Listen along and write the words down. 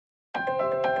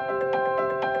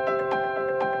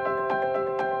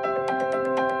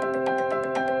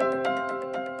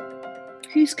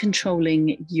Who's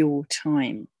controlling your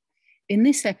time? In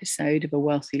this episode of A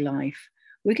Wealthy Life,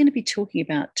 we're going to be talking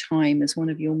about time as one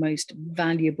of your most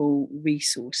valuable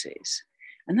resources.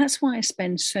 And that's why I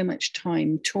spend so much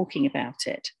time talking about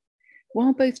it.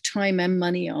 While both time and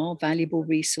money are valuable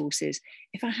resources,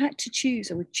 if I had to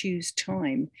choose, I would choose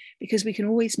time because we can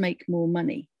always make more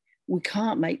money. We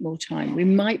can't make more time. We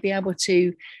might be able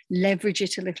to leverage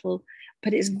it a little,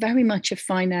 but it's very much a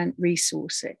finite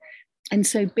resource. And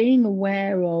so being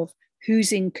aware of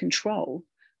who's in control,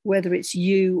 whether it's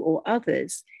you or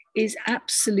others, is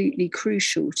absolutely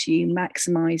crucial to you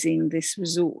maximizing this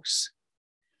resource.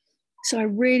 So I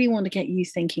really want to get you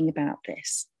thinking about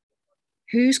this.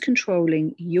 Who's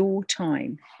controlling your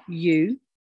time, you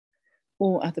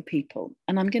or other people?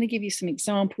 And I'm going to give you some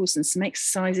examples and some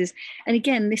exercises. And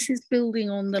again, this is building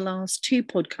on the last two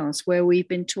podcasts where we've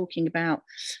been talking about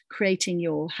creating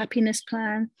your happiness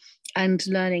plan and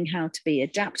learning how to be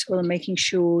adaptable and making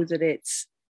sure that it's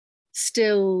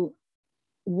still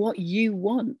what you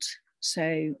want.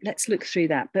 So let's look through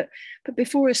that. But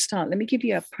before I start, let me give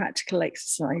you a practical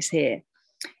exercise here.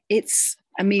 It's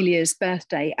Amelia's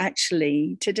birthday,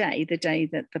 actually, today, the day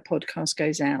that the podcast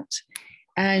goes out.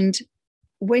 And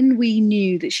when we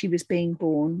knew that she was being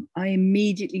born, I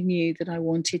immediately knew that I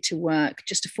wanted to work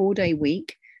just a 4-day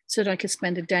week so that I could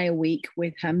spend a day a week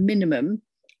with her minimum,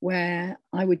 where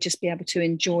I would just be able to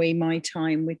enjoy my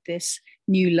time with this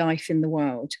new life in the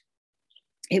world.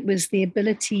 It was the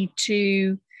ability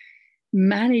to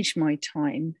manage my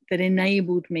time that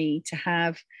enabled me to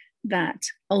have that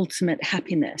ultimate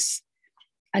happiness.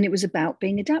 And it was about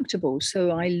being adaptable.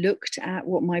 So I looked at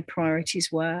what my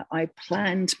priorities were. I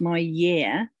planned my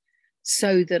year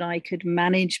so that I could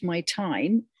manage my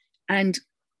time and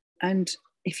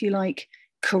if you like,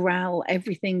 corral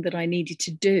everything that I needed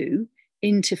to do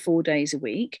into 4 days a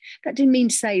week. That didn't mean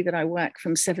to say that I worked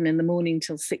from 7 a.m.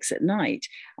 till 6 p.m.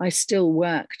 I still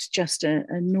worked just a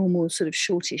normal sort of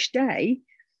shortish day,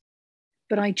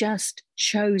 but I just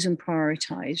chose and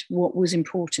prioritized what was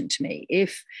important to me.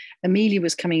 If Amelia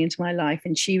was coming into my life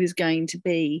and she was going to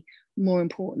be more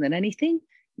important than anything,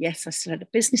 yes, I still had a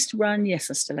business to run.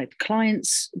 Yes, I still had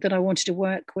clients that I wanted to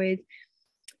work with.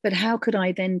 But how could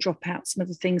I then drop out some of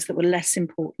the things that were less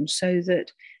important so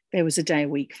that there was a day a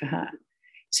week for her?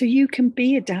 So you can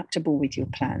be adaptable with your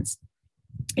plans.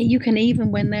 You can,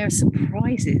 even when there are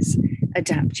surprises,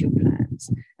 adapt your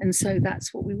plans. And so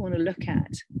that's what we want to look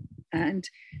at. And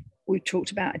we've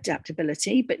talked about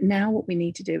adaptability, but now what we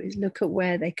need to do is look at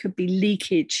where there could be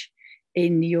leakage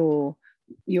in your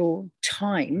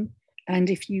time. And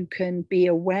if you can be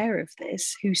aware of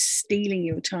this, who's stealing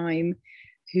your time,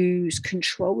 who's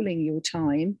controlling your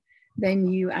time, then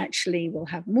you actually will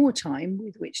have more time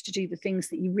with which to do the things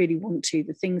that you really want to,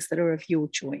 the things that are of your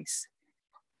choice.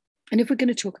 And if we're going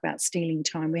to talk about stealing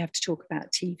time, we have to talk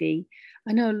about TV.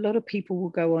 I know a lot of people will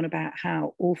go on about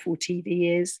how awful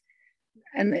TV is,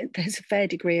 and there's a fair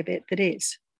degree of it that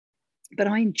is. But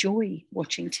I enjoy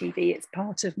watching TV. It's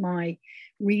part of my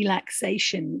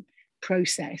relaxation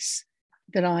process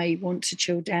that I want to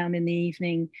chill down in the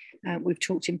evening. We've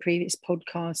talked in previous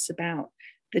podcasts about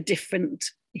the different,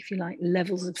 if you like,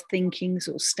 levels of thinkings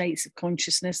or states of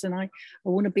consciousness. And I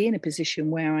want to be in a position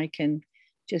where I can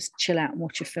just chill out and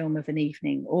watch a film of an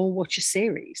evening or watch a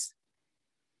series.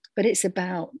 But it's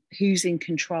about who's in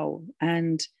control.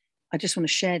 And I just want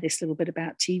to share this little bit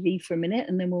about TV for a minute,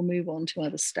 and then we'll move on to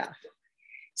other stuff.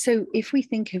 So if we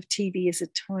think of TV as a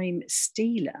time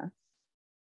stealer,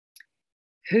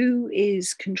 who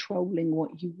is controlling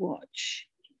what you watch?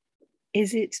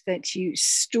 Is it that you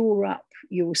store up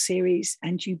your series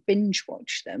and you binge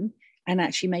watch them and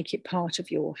actually make it part of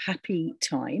your happy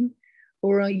time?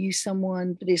 Or are you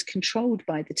someone that is controlled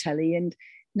by the telly and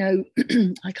no,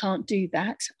 I can't do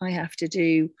that. I have to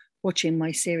do watching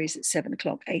my series at 7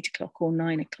 o'clock, 8 o'clock, or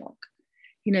 9 o'clock.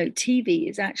 You know, TV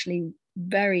is actually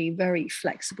very, very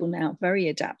flexible now, very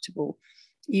adaptable.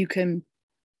 You can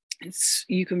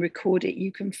record it,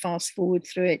 you can fast forward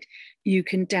through it, you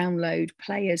can download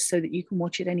players so that you can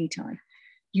watch it anytime.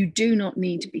 You do not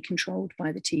need to be controlled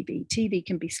by the TV. TV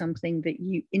can be something that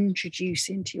you introduce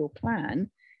into your plan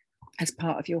as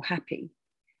part of your happy.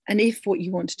 And if what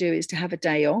you want to do is to have a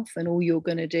day off and all you're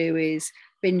going to do is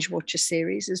binge watch a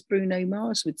series, as Bruno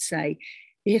Mars would say,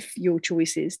 if your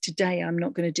choice is today, I'm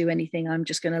not going to do anything, I'm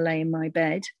just going to lay in my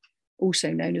bed,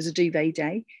 also known as a duvet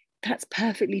day, that's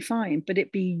perfectly fine. But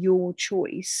it be your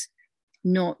choice,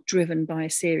 not driven by a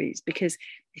series. Because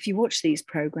if you watch these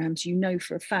programs, you know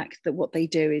for a fact that what they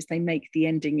do is they make the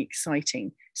ending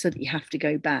exciting so that you have to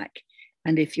go back.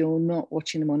 And if you're not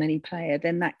watching them on any player,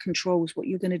 then that controls what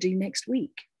you're going to do next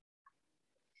week.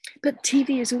 But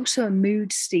TV is also a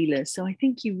mood stealer. So I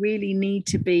think you really need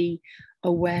to be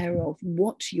aware of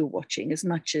what you're watching as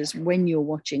much as when you're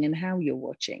watching and how you're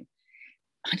watching.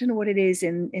 I don't know what it is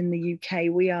in the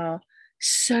UK. We are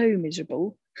so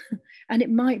miserable. And it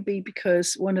might be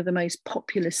because one of the most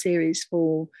popular series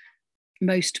for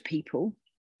most people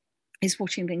is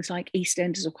watching things like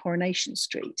EastEnders or Coronation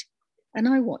Street. And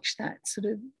I watched that sort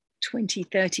of 20,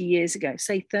 30 years ago,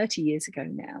 say 30 years ago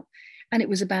now. And it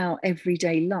was about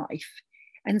everyday life.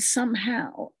 And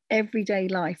somehow everyday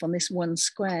life on this one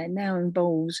square now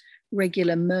involves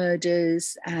regular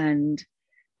murders and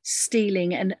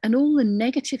stealing and all the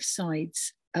negative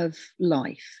sides of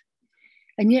life.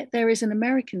 And yet there is an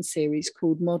American series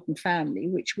called Modern Family,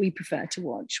 which we prefer to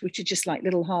watch, which are just like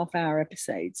little half-hour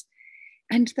episodes.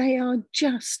 And they are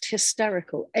just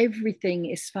hysterical. Everything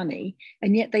is funny.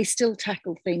 And yet they still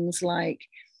tackle things like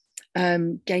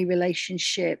gay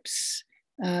relationships,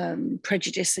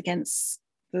 prejudice against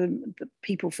the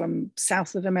people from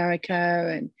South of America.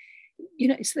 And, you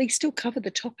know, so they still cover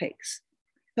the topics.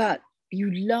 But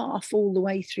you laugh all the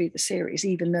way through the series,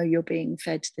 even though you're being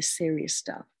fed this serious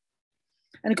stuff.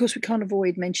 And of course, we can't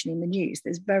avoid mentioning the news.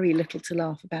 There's very little to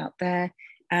laugh about there.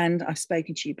 And I've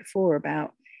spoken to you before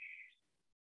about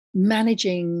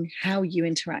managing how you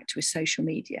interact with social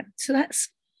media. So that's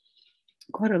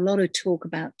quite a lot of talk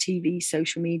about TV,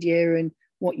 social media, and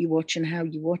what you watch and how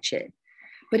you watch it.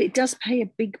 But it does play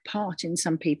a big part in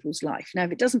some people's life. Now,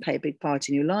 if it doesn't play a big part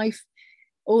in your life,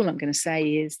 all I'm going to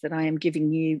say is that I am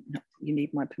giving you, not you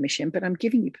need my permission, but I'm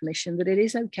giving you permission that it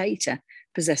is okay to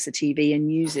possess a TV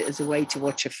and use it as a way to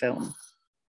watch a film,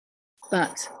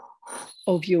 but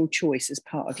of your choice as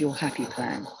part of your happy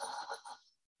plan.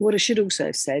 What I should also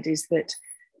have said is that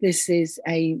this is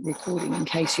a recording, in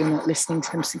case you're not listening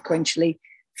to them sequentially,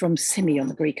 from Symi on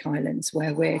the Greek islands,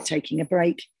 where we're taking a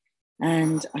break.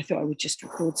 And I thought I would just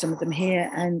record some of them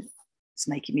here, and it's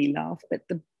making me laugh, but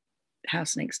the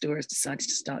house next door has decided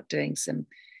to start doing some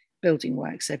building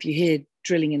work. So if you hear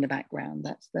drilling in the background,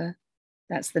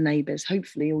 that's the neighbours.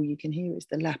 Hopefully all you can hear is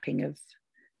the lapping of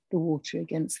the water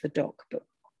against the dock, but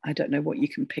I don't know what you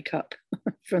can pick up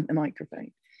from the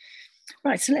microphone.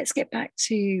 Right, so let's get back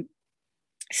to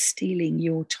stealing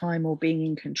your time or being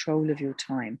in control of your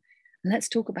time. And let's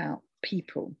talk about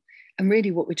people. And really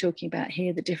what we're talking about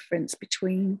here, the difference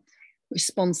between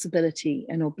responsibility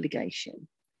and obligation.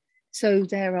 So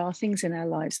there are things in our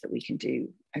lives that we can do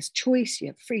as choice. You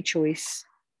have free choice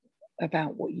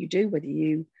about what you do, whether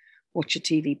you watch a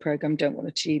TV program, don't want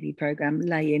a TV program,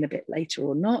 lay in a bit later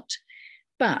or not.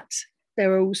 But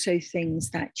there are also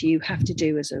things that you have to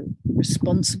do as a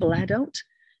responsible adult,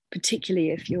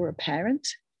 particularly if you're a parent,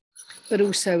 but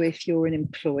also if you're an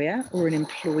employer or an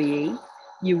employee,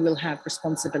 you will have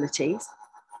responsibilities.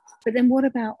 But then what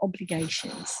about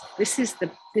obligations? This is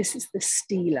the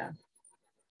stealer.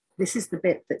 This is the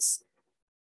bit that's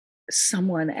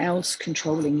someone else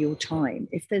controlling your time.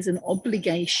 If there's an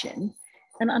obligation,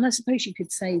 and I suppose you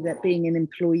could say that being an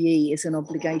employee is an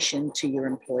obligation to your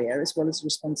employer as well as a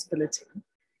responsibility.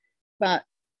 But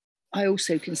I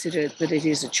also consider that it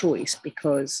is a choice,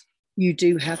 because you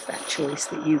do have that choice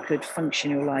that you could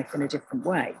function your life in a different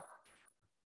way.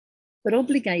 But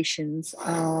obligations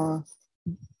are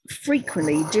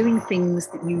frequently doing things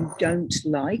that you don't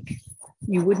like,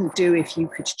 you wouldn't do if you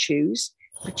could choose,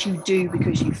 but you do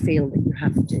because you feel that you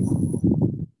have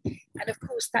to. And of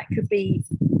course, that could be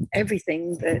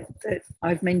everything that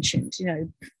I've mentioned. You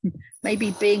know,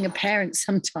 maybe being a parent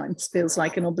sometimes feels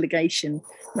like an obligation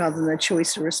rather than a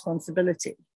choice or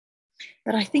responsibility.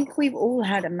 But I think we've all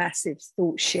had a massive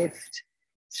thought shift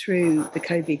through the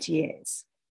COVID years.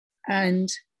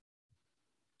 And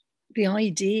the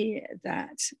idea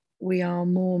that we are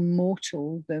more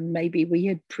mortal than maybe we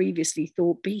had previously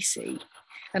thought BC.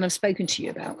 And I've spoken to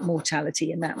you about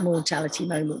mortality and that mortality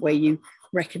moment where you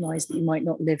recognize that you might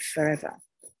not live forever.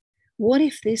 What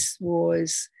if this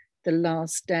was the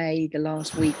last day, the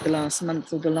last week, the last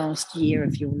month, or the last year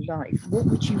of your life? What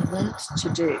would you want to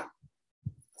do?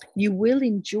 You will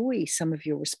enjoy some of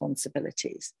your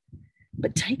responsibilities,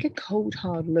 but take a cold,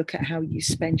 hard look at how you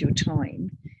spend your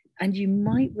time, and you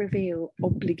might reveal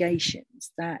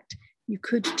obligations that you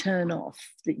could turn off,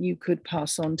 that you could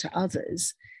pass on to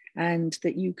others, and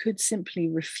that you could simply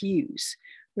refuse.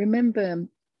 Remember,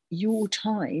 your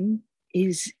time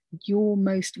is your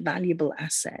most valuable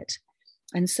asset.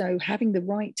 And so having the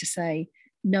right to say,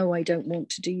 no, I don't want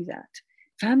to do that.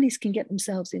 Families can get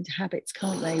themselves into habits,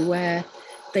 can't they, where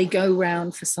they go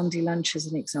round for Sunday lunch, as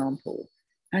an example,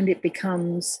 and it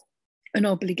becomes an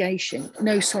obligation.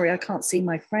 No, sorry, I can't see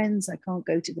my friends. I can't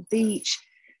go to the beach.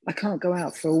 I can't go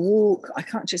out for a walk. I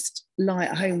can't just lie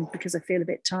at home because I feel a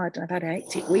bit tired and I've had a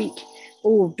hectic week,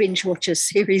 or binge watch a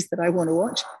series that I want to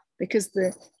watch, because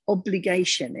the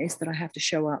obligation is that I have to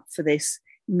show up for this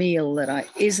meal that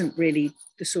isn't really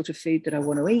the sort of food that I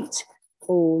want to eat,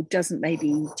 or doesn't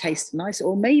maybe taste nice,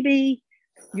 or maybe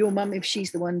your mum, if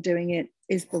she's the one doing it,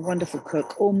 is the wonderful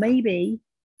cook, or maybe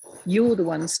you're the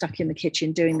one stuck in the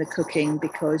kitchen doing the cooking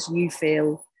because you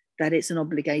feel that it's an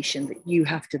obligation that you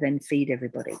have to then feed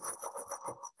everybody.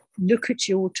 Look at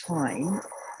your time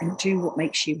and do what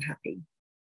makes you happy.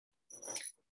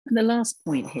 And the last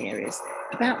point here is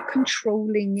about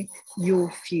controlling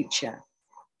your future.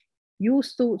 Your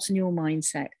thoughts and your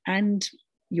mindset and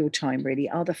your time really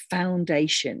are the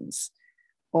foundations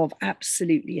of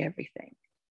absolutely everything.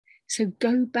 So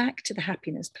go back to the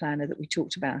happiness planner that we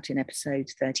talked about in episode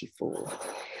 34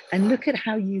 and look at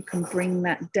how you can bring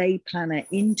that day planner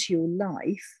into your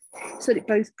life so that it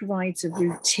both provides a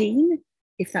routine,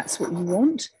 if that's what you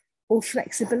want, or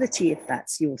flexibility, if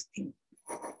that's your thing.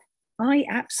 I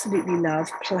absolutely love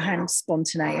planned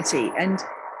spontaneity. And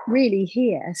really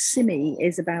here, Simi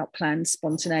is about planned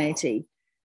spontaneity.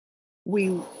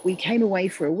 We came away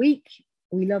for a week.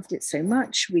 We loved it so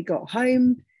much. We got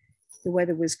home. The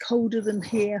weather was colder than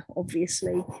here,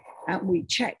 obviously. And we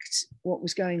checked what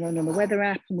was going on the weather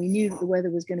app, and we knew that the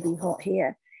weather was going to be hot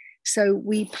here. So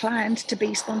we planned to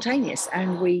be spontaneous,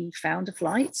 and we found a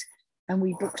flight and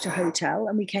we booked a hotel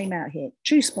and we came out here.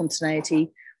 True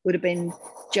spontaneity would have been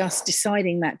just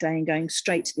deciding that day and going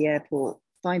straight to the airport,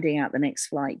 finding out the next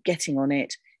flight, getting on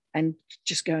it, and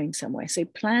just going somewhere. So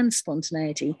planned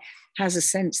spontaneity has a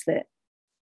sense that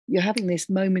you're having this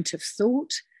moment of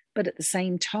thought, but at the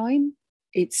same time,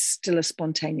 it's still a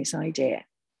spontaneous idea.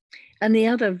 And the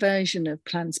other version of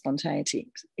planned spontaneity,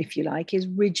 if you like, is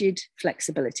rigid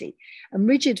flexibility. And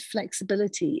rigid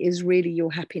flexibility is really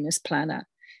your happiness planner,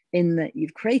 in that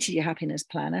you've created your happiness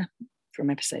planner from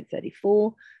episode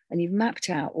 34, and you've mapped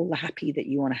out all the happy that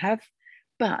you want to have,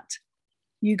 but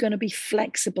you're going to be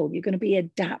flexible, you're going to be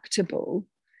adaptable,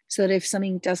 so that if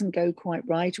something doesn't go quite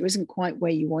right or isn't quite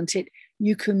where you want it,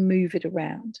 you can move it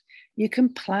around. You can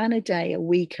plan a day, a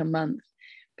week, a month,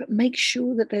 but make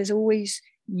sure that there's always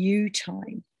you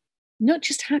time, not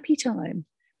just happy time,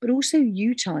 but also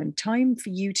you time for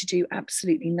you to do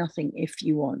absolutely nothing if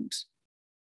you want.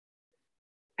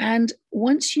 And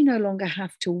once you no longer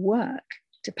have to work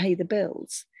to pay the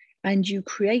bills, and you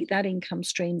create that income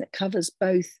stream that covers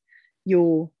both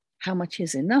your how much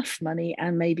is enough money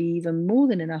and maybe even more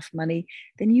than enough money,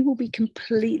 then you will be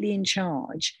completely in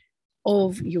charge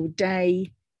of your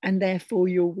day and therefore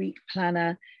your week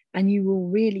planner, and you will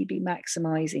really be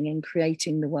maximizing and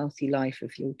creating the wealthy life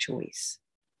of your choice.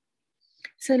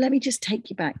 So let me just take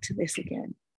you back to this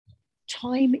again.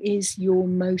 Time is your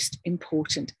most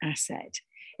important asset.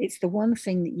 It's the one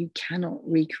thing that you cannot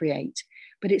recreate,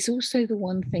 but it's also the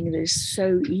one thing that is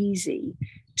so easy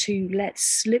to let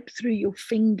slip through your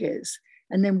fingers.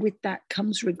 And then with that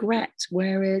comes regret.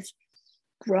 Whereas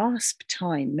grasp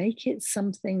time, make it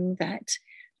something that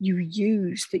you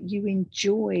use, that you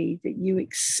enjoy, that you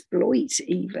exploit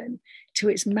even to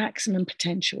its maximum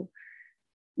potential.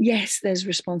 Yes, there's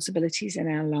responsibilities in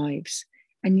our lives.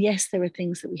 And yes, there are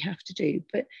things that we have to do,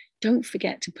 but don't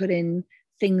forget to put in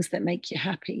things that make you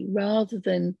happy rather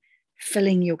than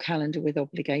filling your calendar with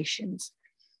obligations.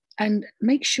 And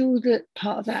make sure that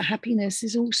part of that happiness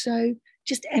is also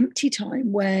just empty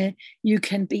time where you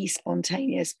can be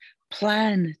spontaneous.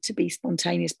 Plan to be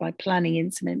spontaneous by planning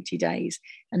in some empty days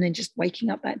and then just waking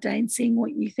up that day and seeing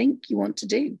what you think you want to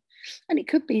do. And it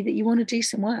could be that you want to do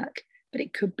some work, but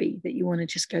it could be that you want to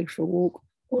just go for a walk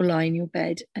or lie in your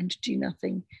bed and do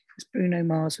nothing, as Bruno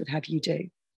Mars would have you do.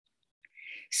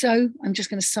 So I'm just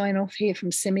going to sign off here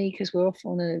from Simi because we're off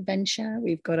on an adventure.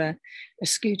 We've got a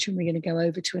scooter and we're going to go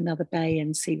over to another bay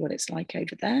and see what it's like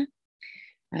over there.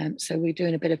 So we're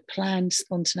doing a bit of planned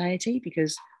spontaneity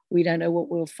because we don't know what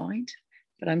we'll find,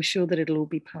 but I'm sure that it'll all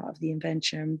be part of the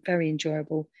adventure and very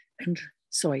enjoyable. And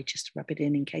sorry, just to rub it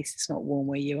in case it's not warm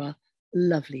where you are,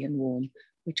 lovely and warm.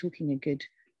 We're talking a good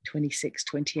 26,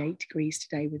 28 degrees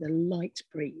today with a light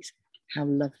breeze. How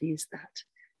lovely is that?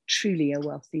 Truly a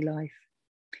wealthy life.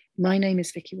 My name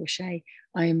is Vicky Washea.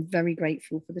 I am very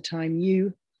grateful for the time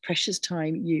precious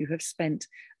time you have spent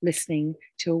listening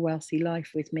to A Wealthy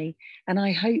Life with me. And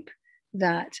I hope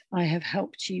that I have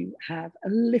helped you have a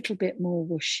little bit more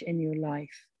whoosh in your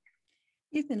life.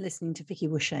 You've been listening to Vicky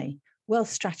Washea, wealth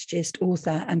strategist,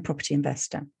 author, and property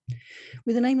investor.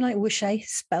 With a name like Washea,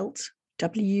 spelt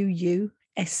W-U-S-C-H-E,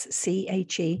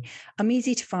 I'm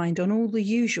easy to find on all the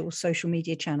usual social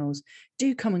media channels.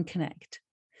 Do come and connect.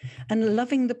 And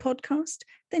loving the podcast?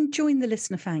 Then join the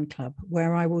Listener Fan Club,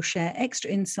 where I will share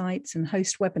extra insights and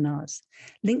host webinars.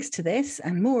 Links to this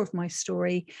and more of my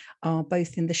story are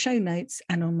both in the show notes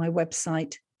and on my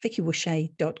website,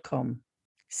 vickywushay.com.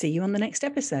 See you on the next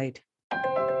episode.